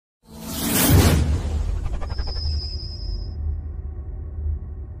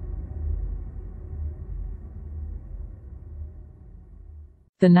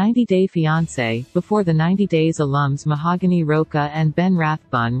The 90-Day Fiancé. Before the 90 Days alums Mahogany Rocha and Ben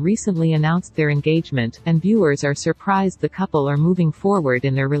Rathbun recently announced their engagement, and viewers are surprised the couple are moving forward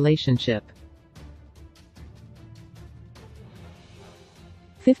in their relationship.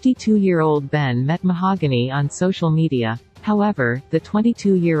 52-year-old Ben met Mahogany on social media. However, the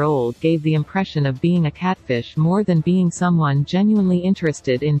 22-year-old gave the impression of being a catfish more than being someone genuinely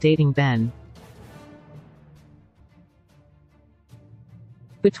interested in dating Ben.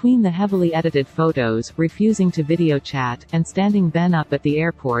 Between the heavily edited photos, refusing to video chat, and standing Ben up at the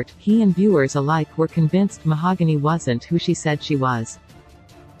airport, he and viewers alike were convinced Mahogany wasn't who she said she was.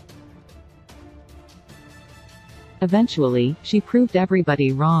 Eventually, she proved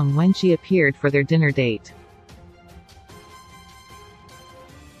everybody wrong when she appeared for their dinner date.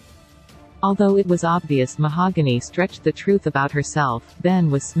 Although it was obvious Mahogany stretched the truth about herself, Ben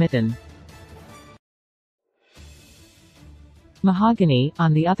was smitten. Mahogany,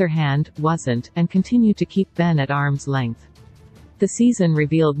 on the other hand, wasn't, and continued to keep Ben at arm's length. The season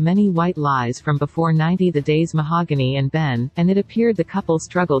revealed many white lies from before 90 Days Mahogany and Ben, and it appeared the couple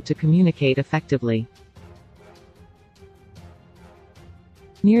struggled to communicate effectively.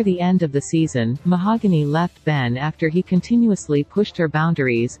 Near the end of the season, Mahogany left Ben after he continuously pushed her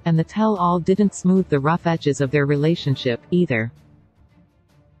boundaries, and the tell-all didn't smooth the rough edges of their relationship, either.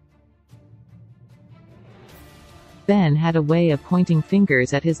 Ben had a way of pointing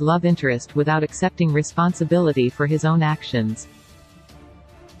fingers at his love interest without accepting responsibility for his own actions.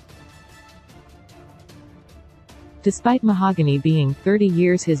 Despite Mahogany being 30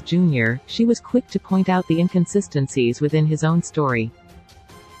 years his junior, she was quick to point out the inconsistencies within his own story.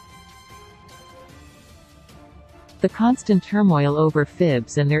 The constant turmoil over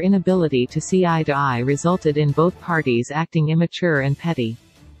fibs and their inability to see eye to eye resulted in both parties acting immature and petty.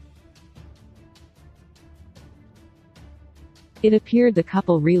 It appeared the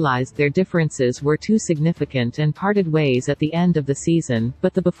couple realized their differences were too significant and parted ways at the end of the season,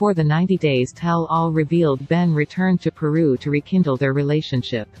 but the Before the 90 Days tell-all revealed Ben returned to Peru to rekindle their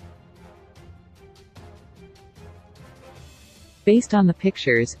relationship. Based on the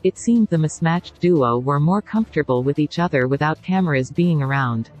pictures, it seemed the mismatched duo were more comfortable with each other without cameras being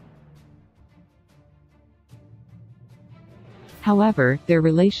around. However, their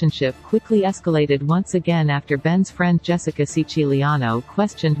relationship quickly escalated once again after Ben's friend Jessica Siciliano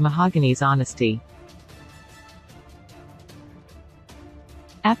questioned Mahogany's honesty.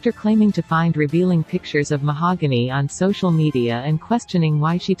 After claiming to find revealing pictures of Mahogany on social media and questioning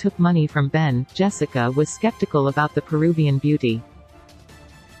why she took money from Ben, Jessica was skeptical about the Peruvian beauty.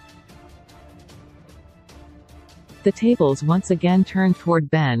 The tables once again turned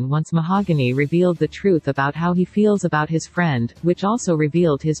toward Ben once Mahogany revealed the truth about how he feels about his friend, which also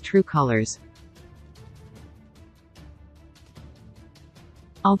revealed his true colors.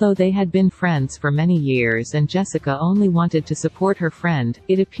 Although they had been friends for many years and Jessica only wanted to support her friend,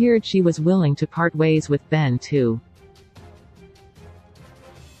 it appeared she was willing to part ways with Ben too.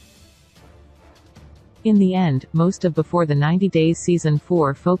 In the end, most of Before the 90 Days Season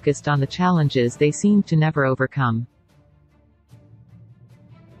 4 focused on the challenges they seemed to never overcome.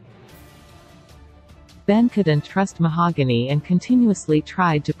 Ben couldn't trust Mahogany and continuously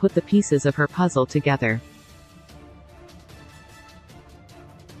tried to put the pieces of her puzzle together.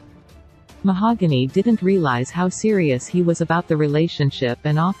 Mahogany didn't realize how serious he was about the relationship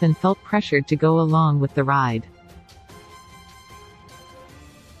and often felt pressured to go along with the ride.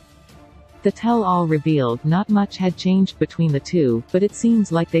 The tell-all revealed not much had changed between the two, but it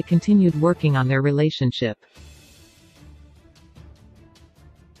seems like they continued working on their relationship.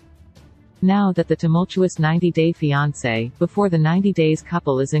 Now that the tumultuous 90-Day Fiancé, Before the 90 Days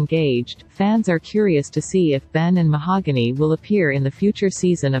couple is engaged, fans are curious to see if Ben and Mahogany will appear in the future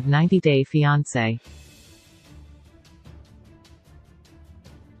season of 90-Day Fiancé.